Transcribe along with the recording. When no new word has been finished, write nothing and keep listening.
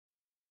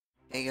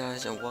Hey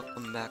guys, and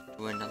welcome back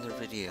to another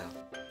video.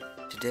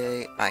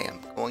 Today I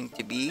am going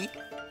to be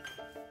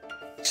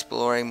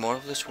exploring more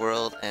of this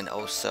world and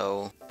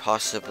also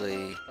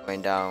possibly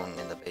going down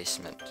in the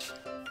basement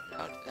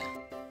how to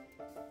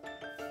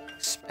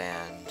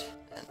expand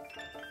and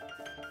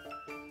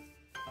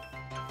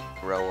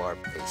grow our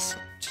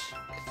basement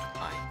with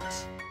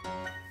mines.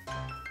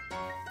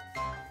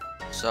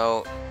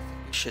 So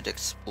we should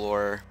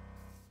explore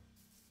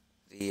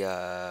the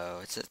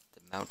what's it,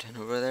 the mountain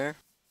over there?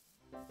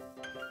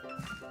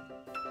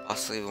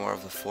 Possibly more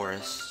of the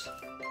forest.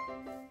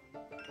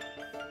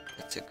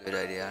 That's a good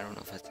idea. I don't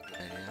know if that's a good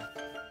idea.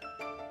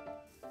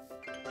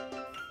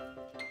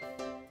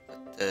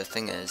 But the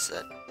thing is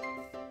that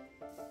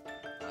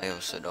I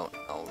also don't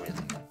know really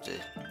what to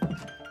be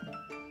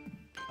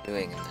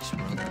doing in this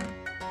world.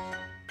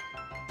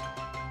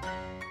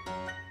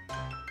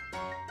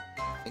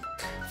 I think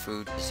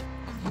food is a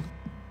problem.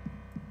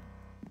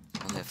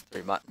 I only have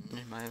 3 mutton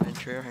in my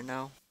inventory right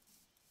now.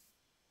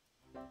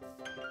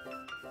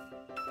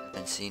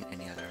 Haven't seen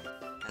any other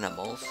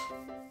animals.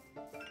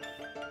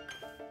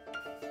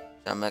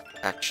 So I'm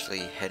actually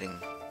heading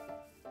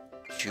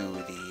to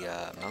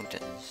the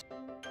mountains.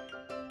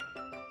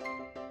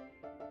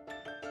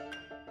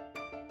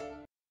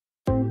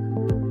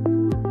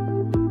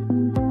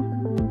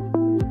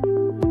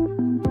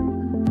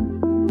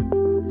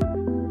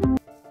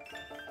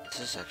 This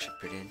is actually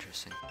pretty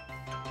interesting.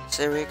 This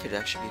area could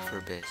actually be for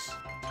a base.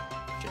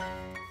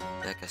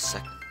 Like a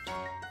second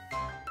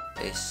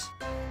base.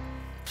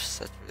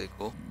 That's really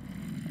cool.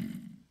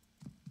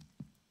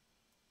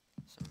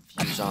 Some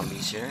few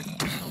zombies here.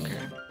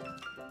 Okay.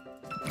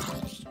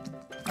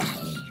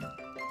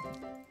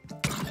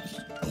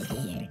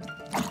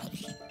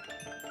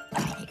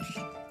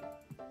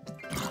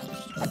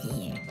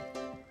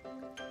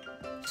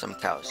 Some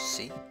cows,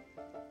 see?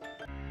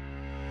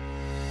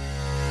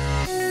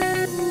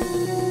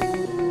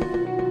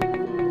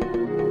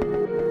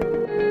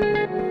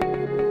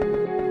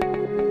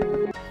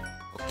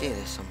 Okay,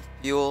 there's some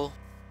fuel.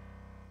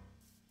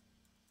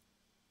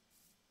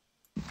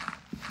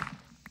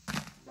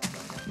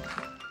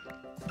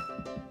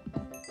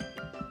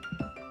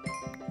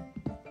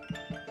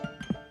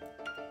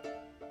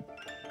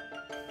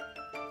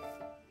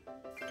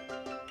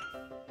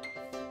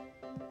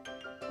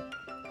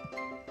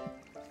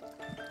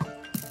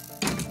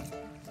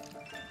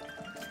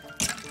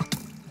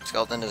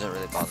 Skeleton doesn't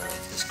really bother me,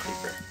 this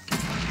creeper.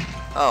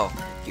 Oh,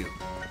 thank you.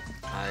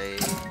 I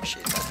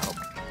appreciate that help.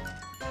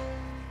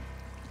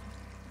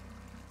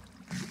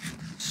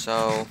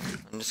 So,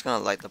 I'm just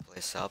gonna light the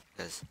place up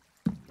because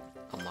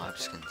no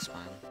mobs can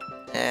spawn.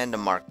 And the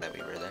mark that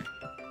we were there.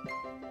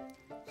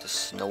 It's a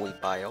snowy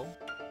biome.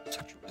 It's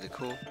actually really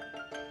cool. I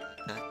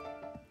like that.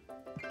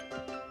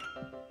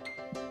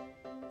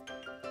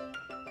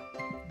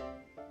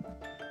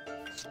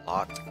 There's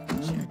lots of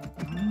things here.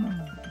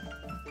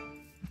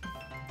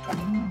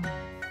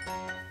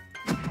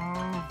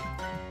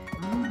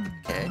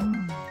 Okay.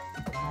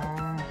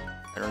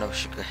 I don't know if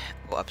she could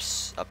go up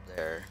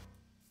there.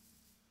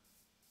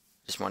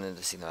 Just wanted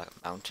to see that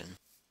mountain.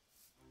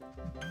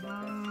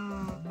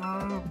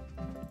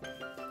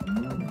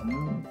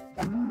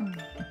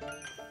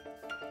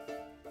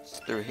 It's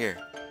through here.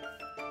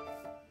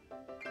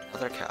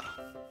 Another cow.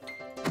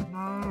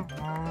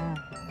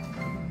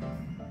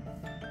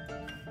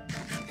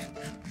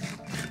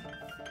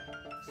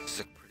 This is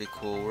a pretty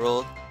cool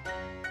world.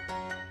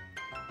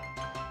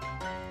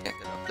 Can't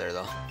get up there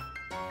though.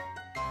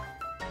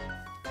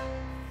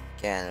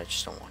 Can, I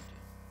just don't want to.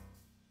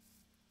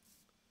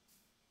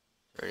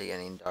 It's already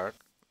getting dark.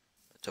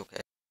 It's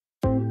okay.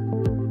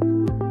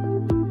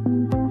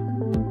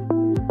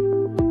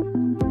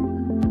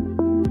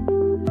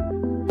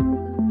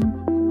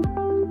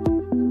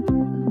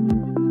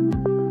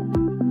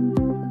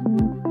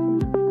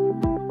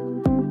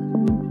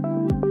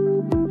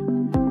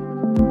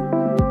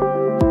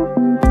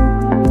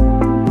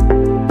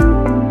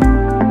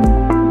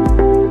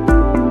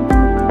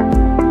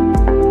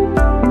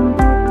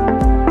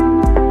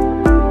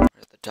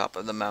 Top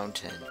of the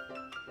mountain.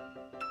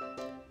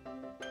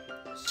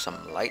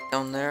 Some light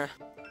down there.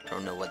 I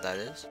don't know what that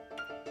is.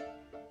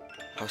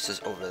 House is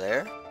over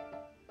there.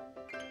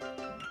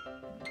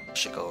 I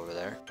should go over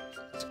there.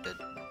 That's good.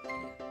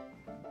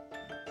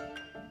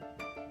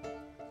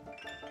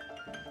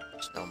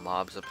 There's no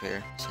mobs up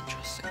here. It's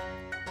interesting.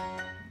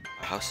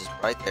 Our house is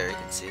right there, you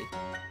can see.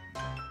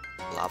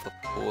 Lava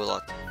pool. I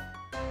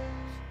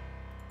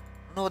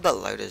don't know what that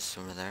light is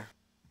over there.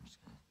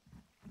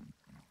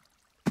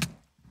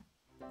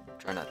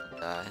 Try not to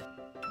die.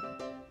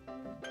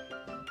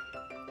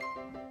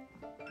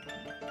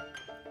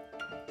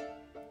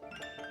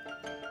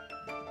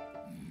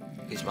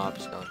 These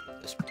mobs don't do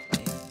this with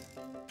me.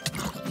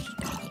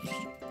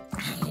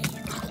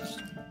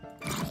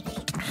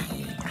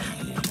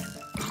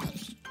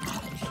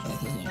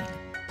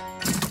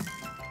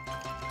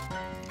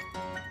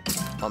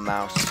 My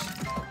mouse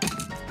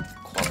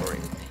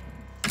cooperate with me.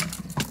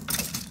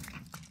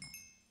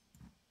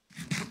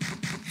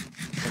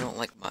 I don't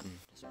like mutton.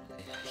 Doesn't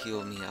really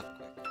heal me up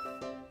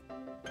quick.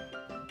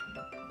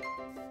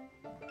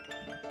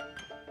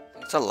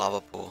 That's a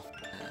lava pool.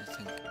 I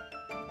think.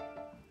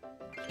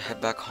 Head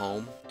back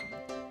home.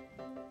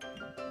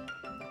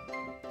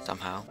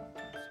 Somehow.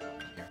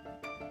 Here.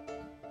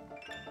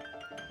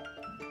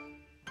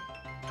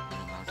 The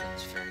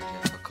mountain's very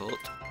difficult.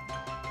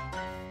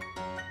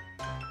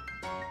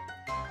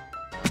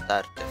 Not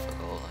that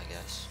difficult, I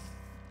guess.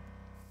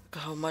 Look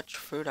at how much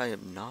fruit I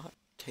have not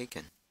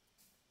taken.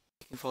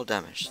 Taking full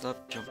damage.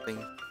 Stop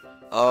jumping.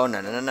 Oh,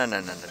 no, no, no, no,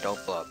 no, no, no.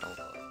 Don't blow up, don't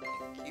blow up.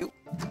 Thank you.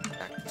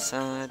 Back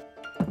inside.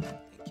 Thank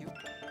you.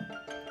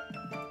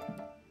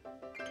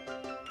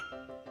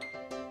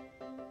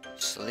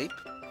 Sleep.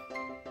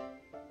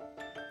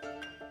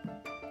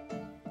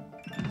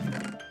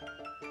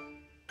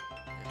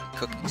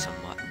 Cooking some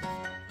mutton.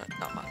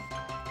 Not mutton.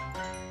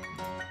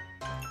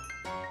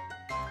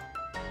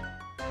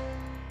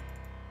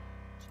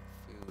 Some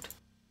food.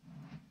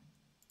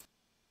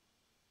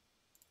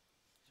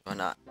 Why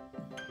not?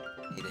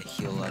 Need to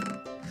heal up.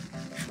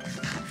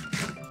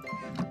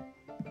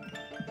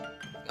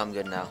 I'm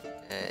good now.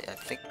 I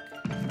think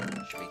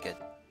should be good.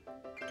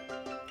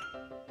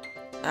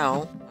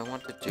 Now I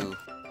want to do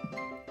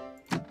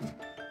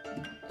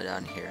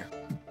down here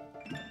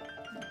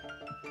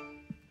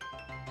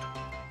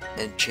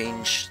and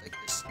change like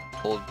this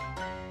old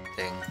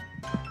thing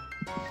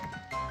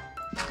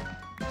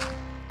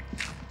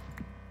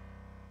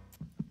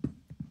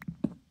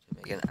to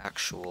make an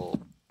actual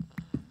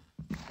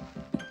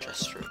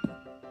chest room.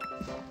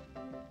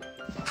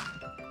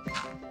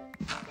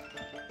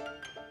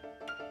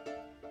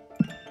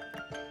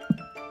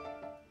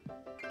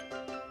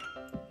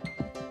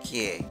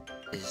 Okay,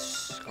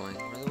 is going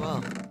really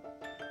well.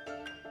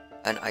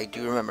 And I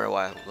do remember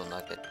why I will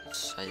not get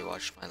this. I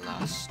watched my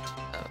last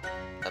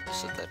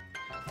episode that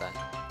had that.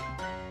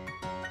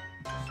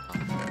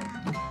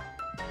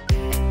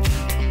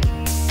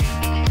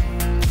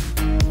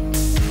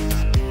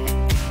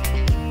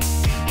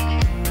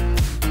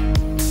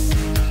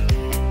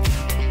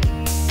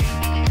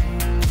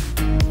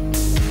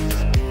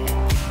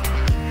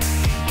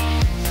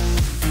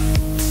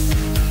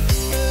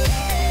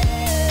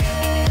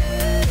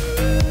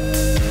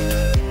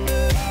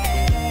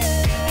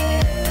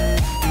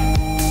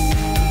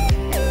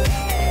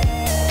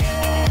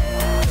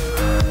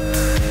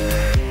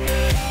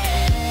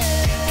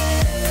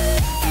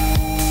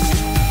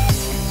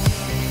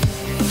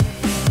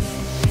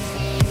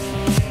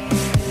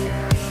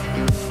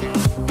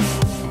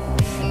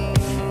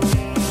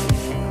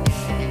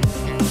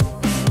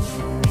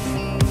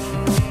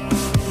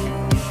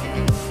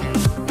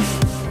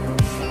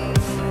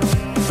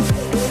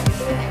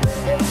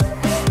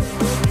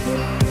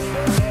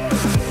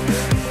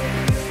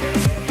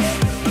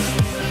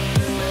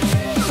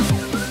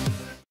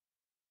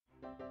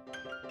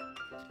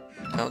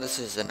 Now this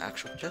is an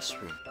actual chest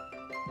room.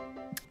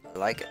 I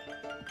like it.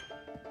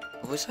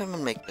 I wish I would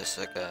make this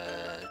like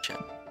a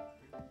chest.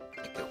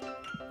 Like it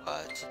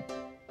was.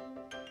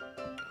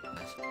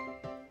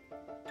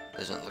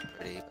 Doesn't look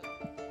pretty, but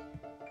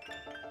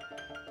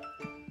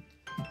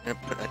I'm gonna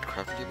put a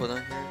crafting table down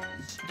here.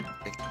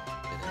 I think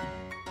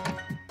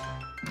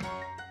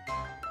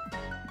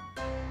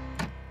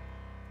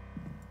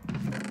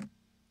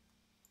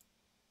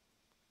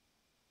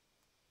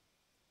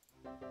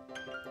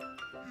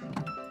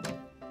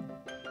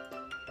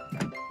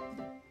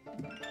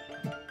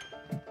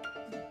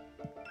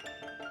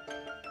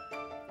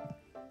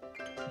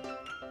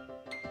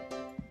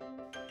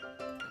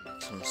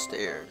some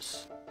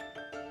stairs.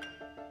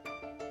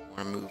 I want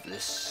to move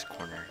this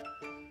corner.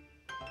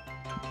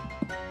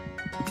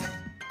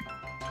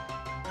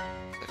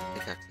 The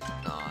pickaxe is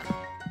gone.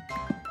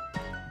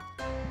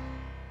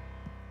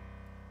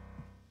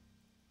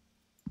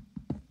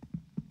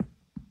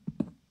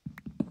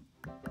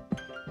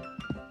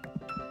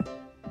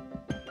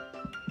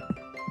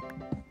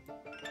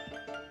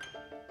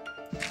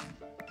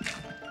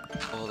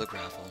 All the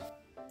gravel.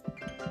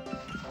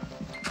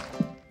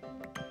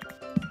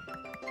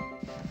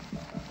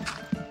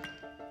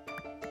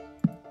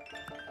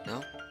 No? I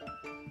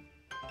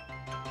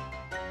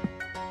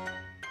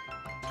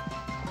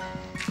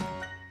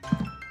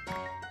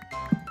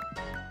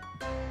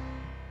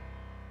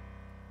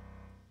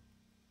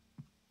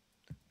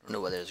don't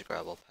know why there's a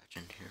gravel patch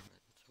in here,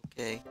 but it's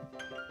okay.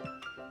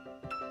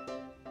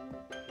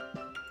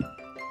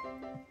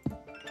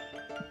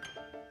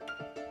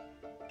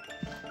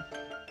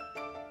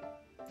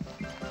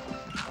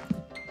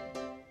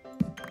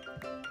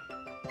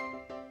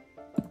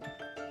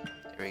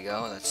 There we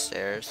go, that's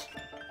stairs.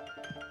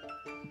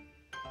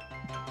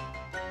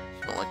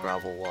 Don't like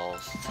gravel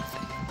walls. It's a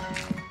thing.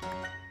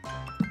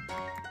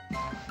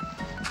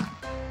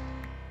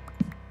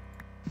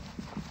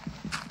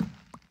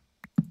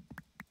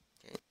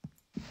 Okay.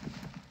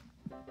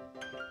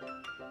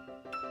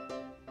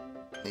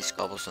 At least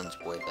cobblestone's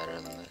way better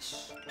than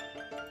this.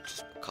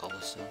 Just put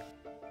cobblestone.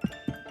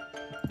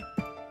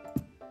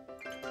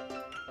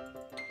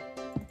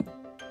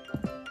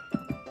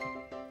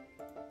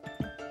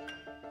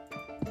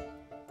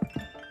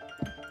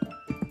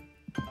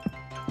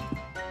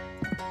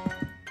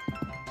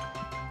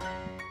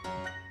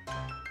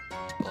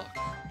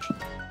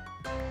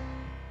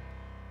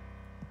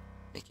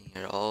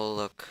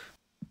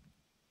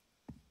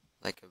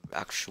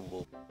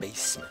 actual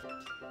basement.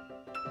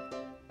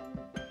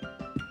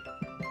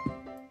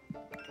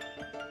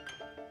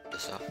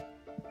 This off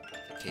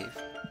the cave.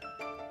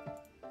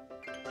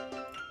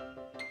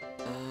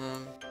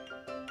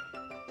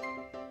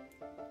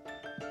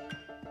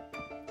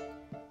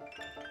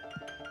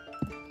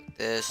 Like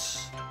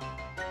this.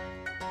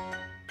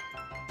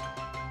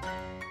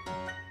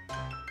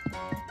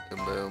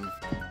 Boom, boom.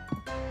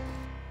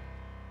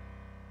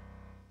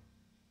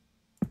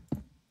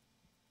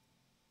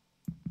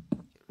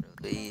 Get rid of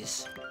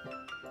these.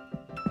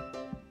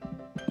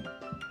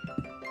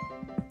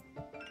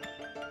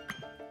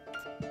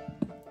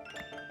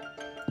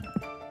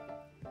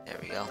 There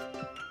we go.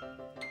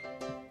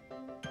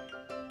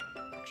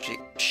 Actually,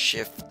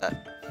 shift that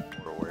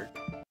forward.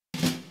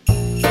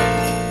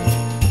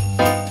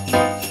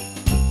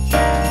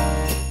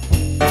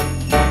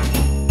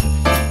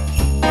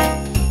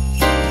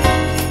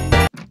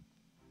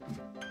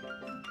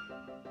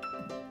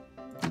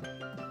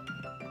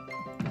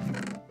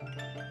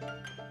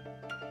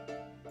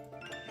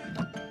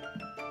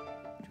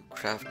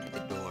 Craft the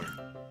door.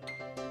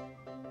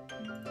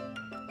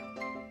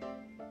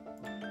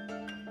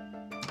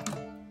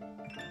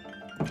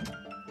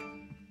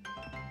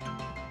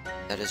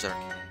 That is our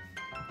cave,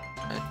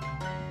 right?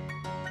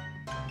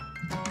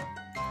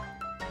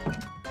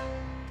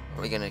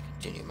 We're gonna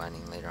continue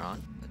mining later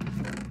on, but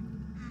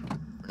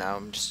for now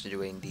I'm just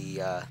doing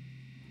the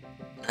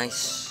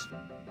nice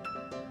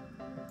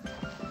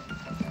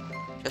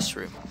chest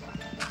room.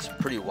 It's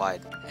pretty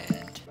wide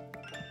and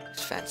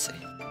it's fancy.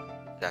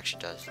 It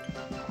actually does.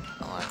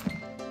 I like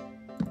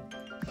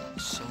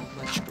so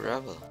much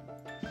gravel.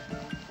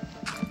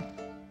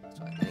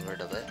 So I'm getting rid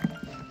of it.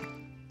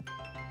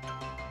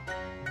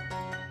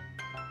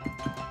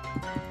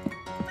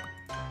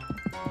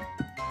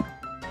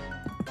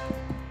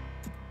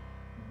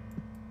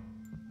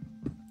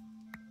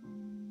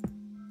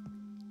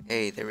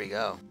 Hey, there we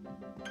go.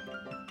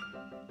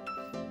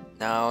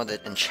 Now the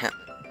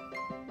enchantment.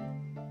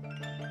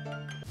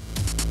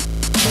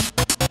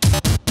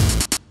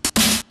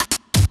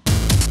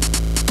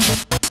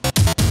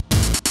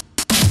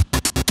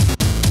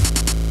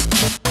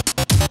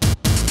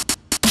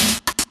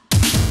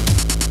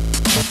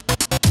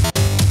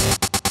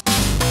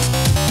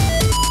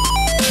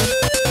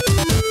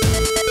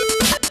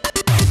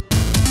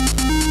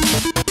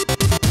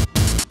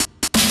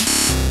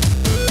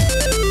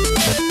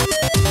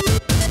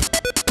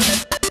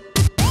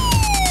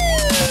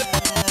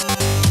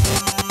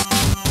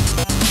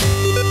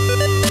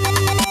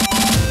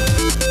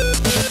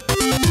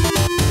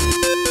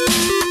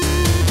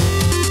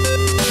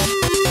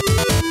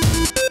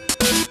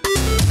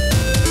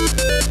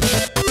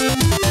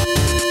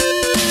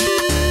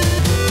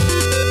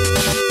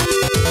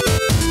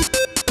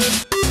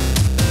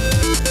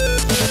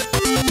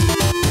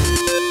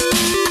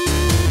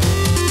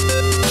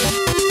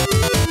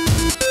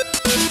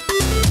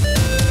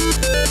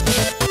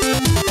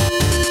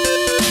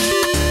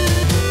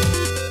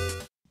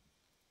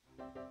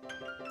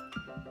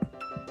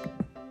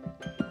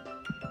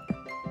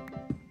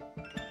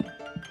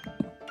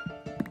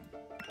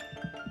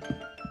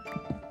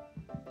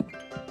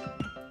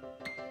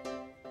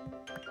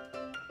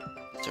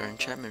 It's our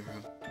enchantment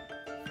room.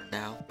 For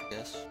now, I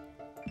guess.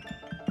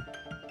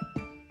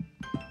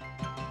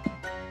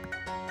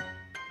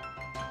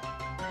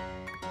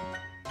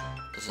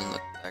 Doesn't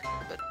look that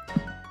good, but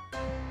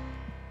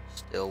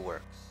still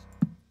works.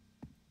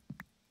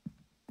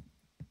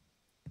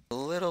 A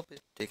little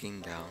bit digging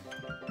down.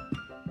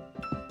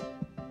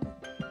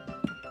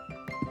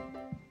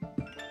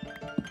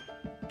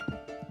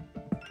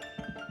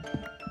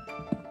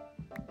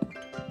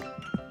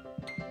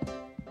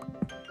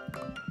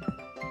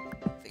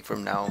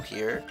 From now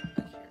here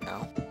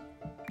now,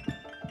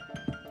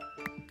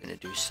 I'm gonna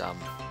do some.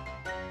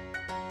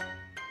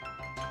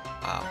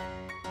 Wow.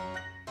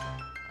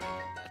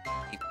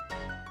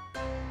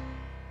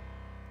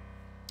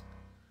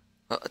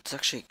 Well, it's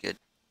actually a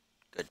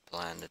good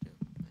plan to do.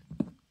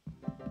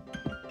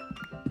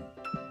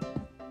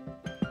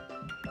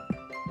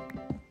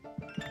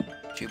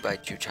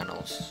 2x2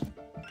 channels,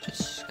 which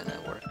is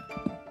gonna work.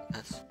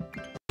 That's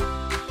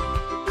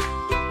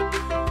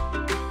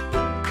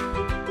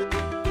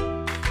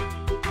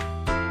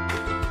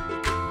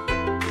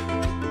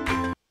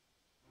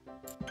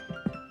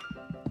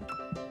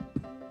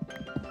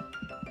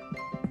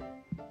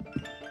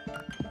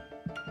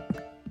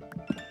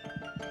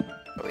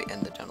probably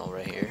end the tunnel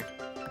right here.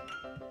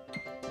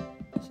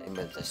 Same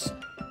with this.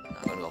 I'm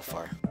not gonna go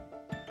far.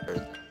 Or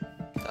the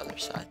other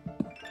side.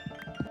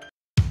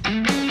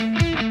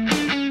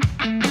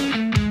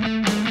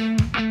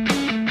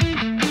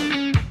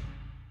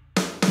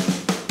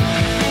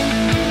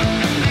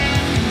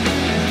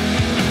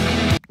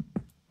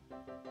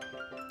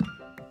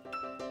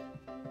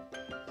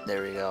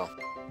 There we go.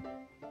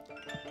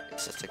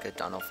 Guess that's a good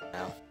tunnel for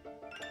now.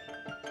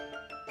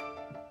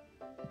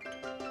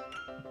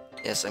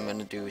 Yes, I'm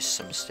gonna do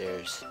some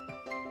stairs.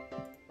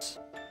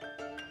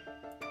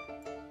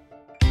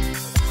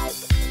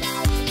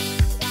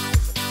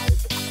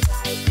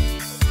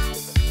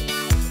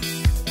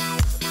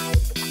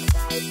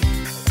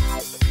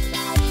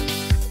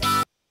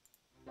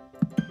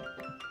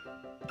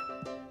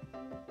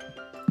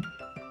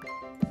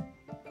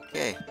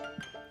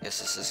 guess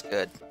this is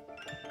good.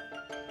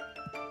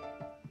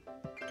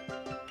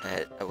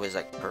 It was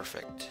like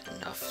perfect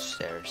enough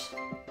stairs.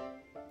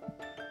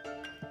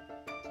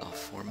 So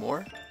 4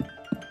 more.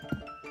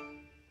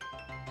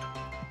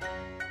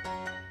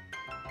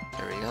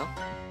 There we go.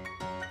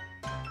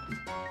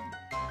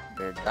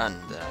 We're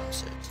done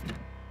downstairs.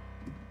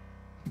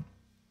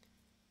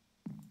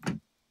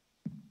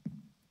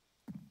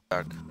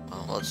 Dark.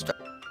 Well, let's start.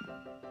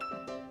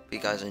 Hope you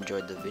guys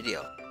enjoyed the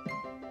video.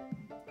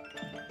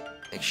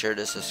 Make sure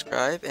to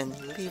subscribe and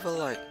leave a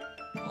like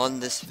on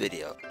this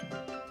video.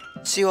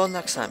 See you all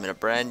next time in a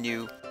brand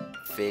new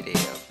video.